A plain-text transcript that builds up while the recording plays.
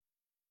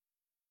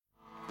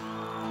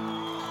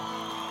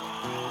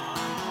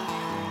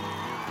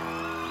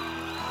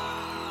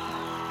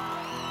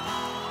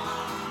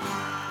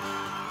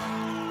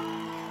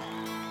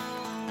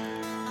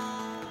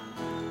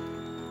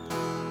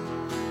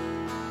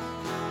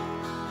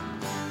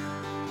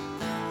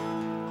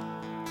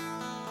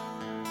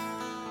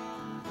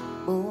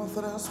Both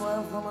of them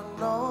swam from a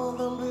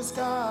northern blue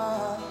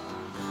sky.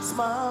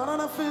 Smiled on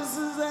their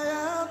faces, they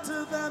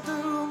entered their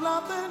doom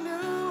like they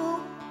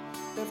knew.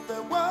 If they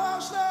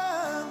wash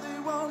land, they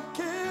won't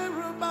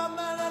care about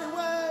that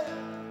anyway.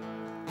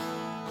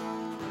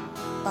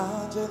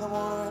 I take the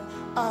water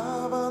and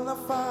I burn the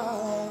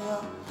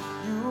fire.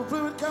 You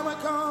fluid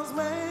chemicals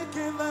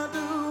making their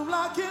doom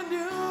like you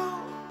knew.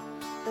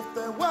 If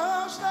they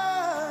wash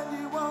land,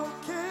 you won't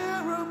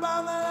care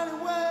about that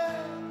anyway.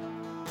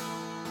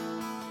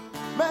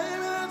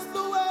 Maybe that's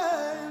the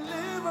way you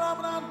live,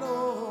 but I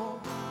know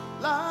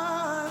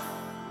life,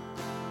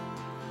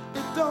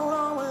 it don't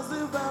always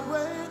live that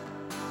way.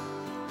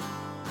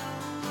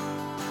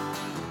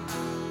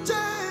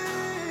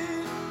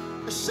 Jade,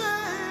 a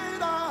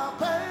shade of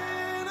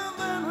pain, and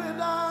then we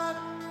died.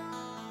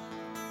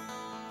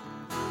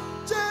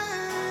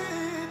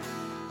 Jade,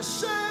 a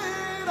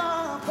shade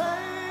of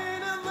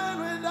pain, and then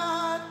we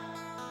died.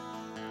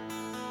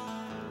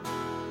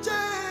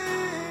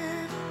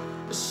 Jade,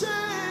 a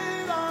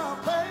shade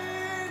of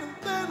pain, and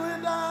then we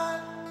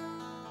died.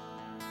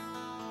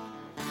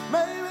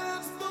 Maybe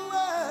that's the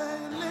way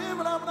you live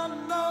it up, and I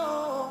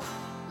know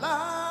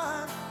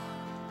life,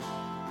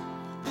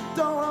 it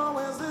don't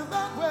always live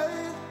that way.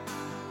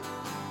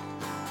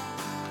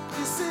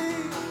 You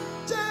see,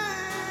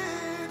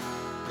 jade,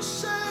 a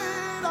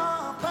shade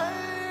of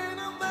pain,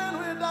 and then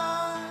we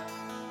die.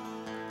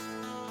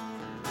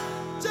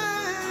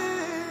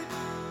 Jade,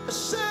 a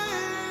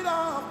shade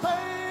of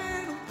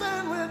pain, and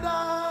then we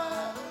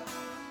die.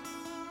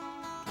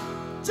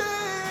 Jade.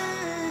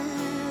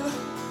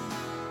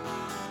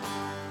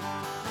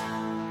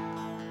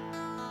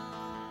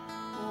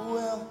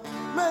 Well,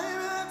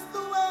 maybe that's the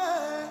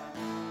way,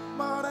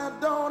 but I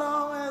don't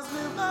always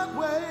live that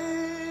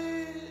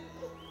way.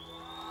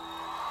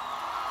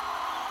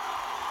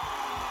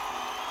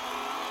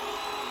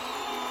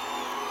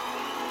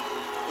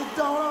 It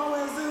don't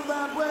always live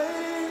that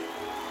way.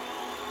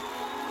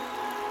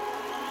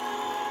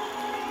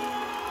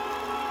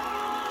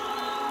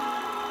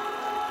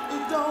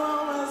 It don't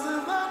always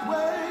live that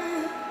way.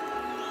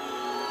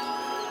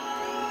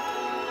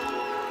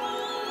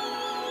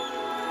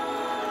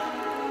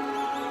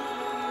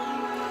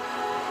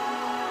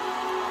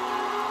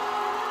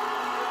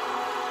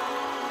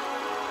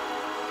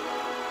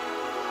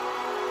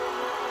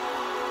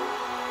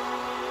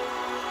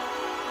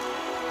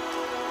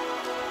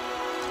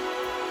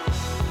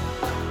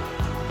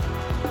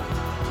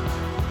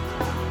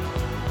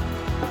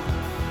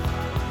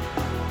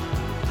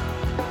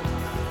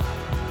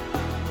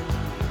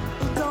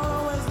 It don't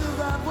always live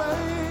that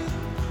way.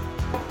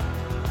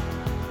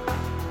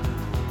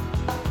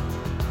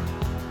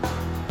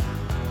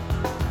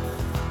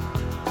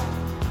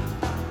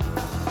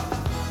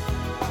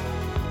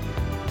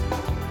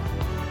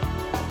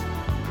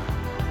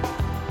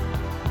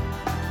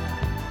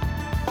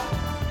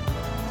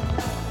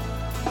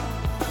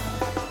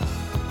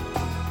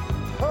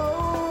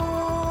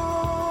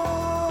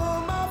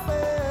 Oh, my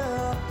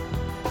fair,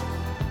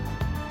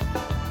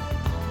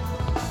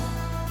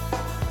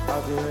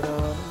 I'll get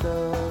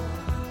under.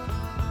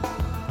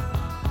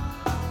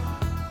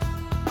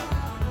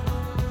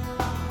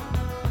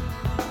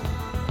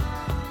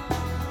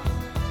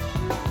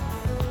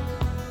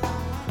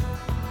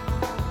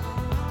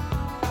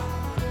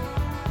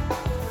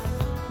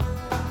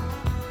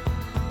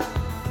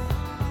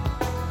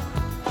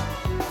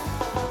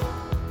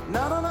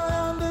 Now that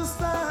I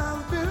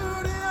understand the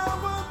beauty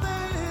of what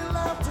they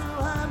left to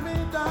hand me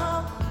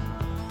down.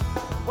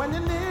 When you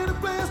need a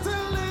place to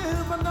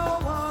live but no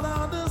one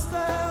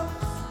understands,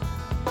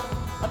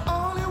 and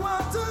all you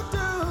want to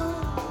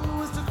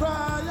do is to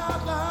cry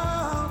out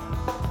loud,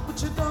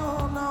 but you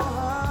don't know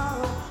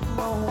how.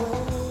 No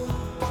way.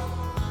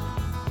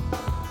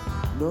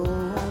 No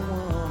one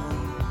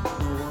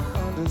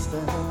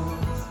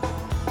understands.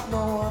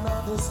 No one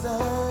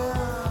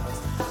understands.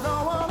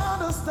 No one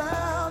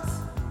understands.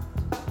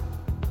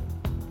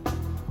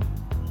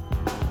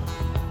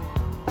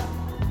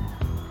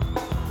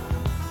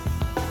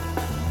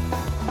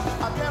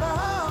 I get a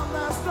hand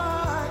that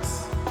strikes,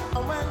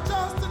 and when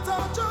just a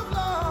touch of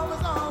love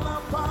is all the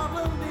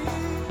problem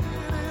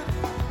needed.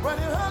 When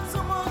you hurt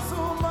someone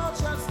so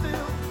much and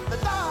still they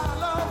die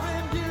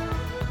loving you,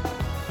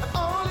 and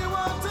all you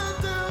want to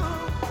do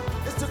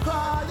is to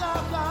cry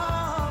out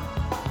loud,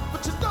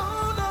 but you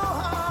don't know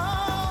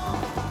how.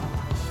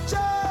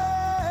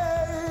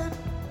 Jade,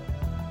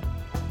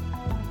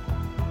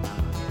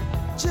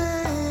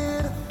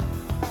 Jade,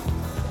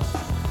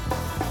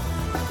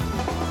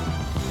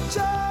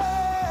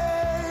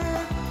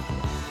 Jade.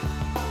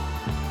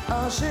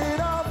 A shade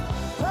of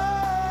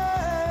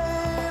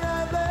pain,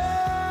 and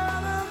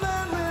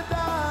then we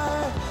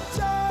die.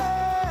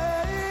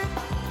 Jade,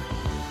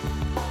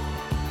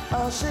 a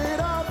shade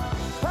of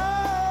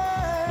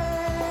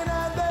pain,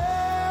 and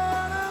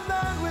then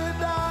we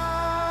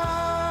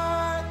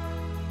die.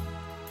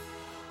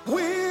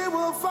 We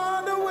will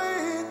find a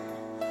way,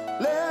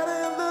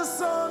 letting the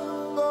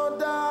sun go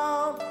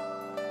down.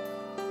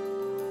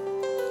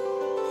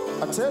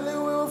 I tell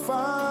you, we'll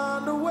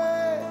find a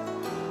way.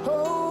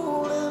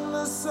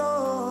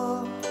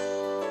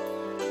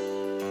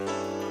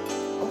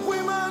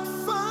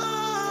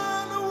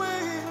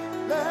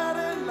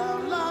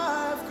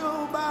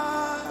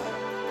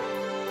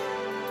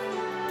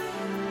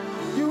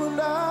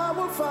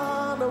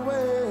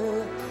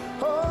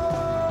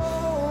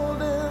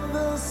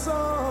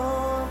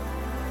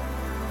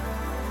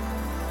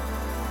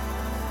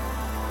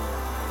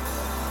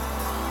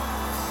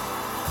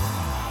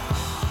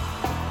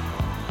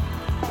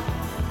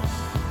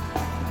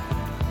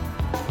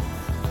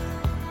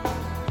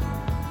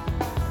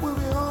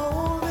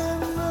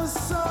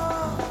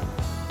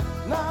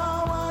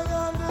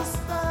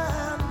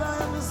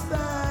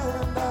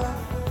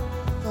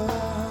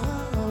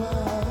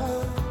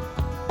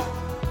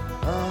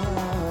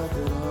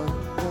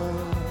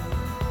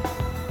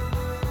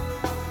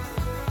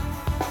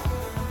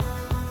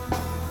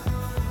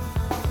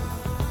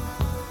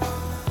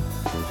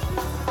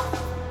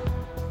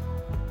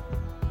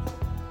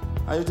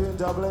 How you doing,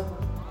 Dublin?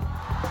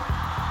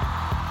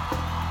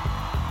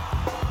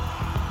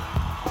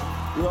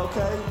 You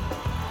okay?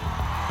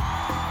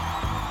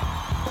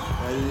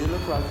 Yeah, you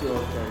look like you're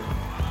okay.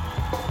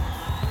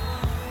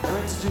 Let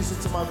me introduce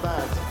you to my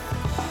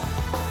band.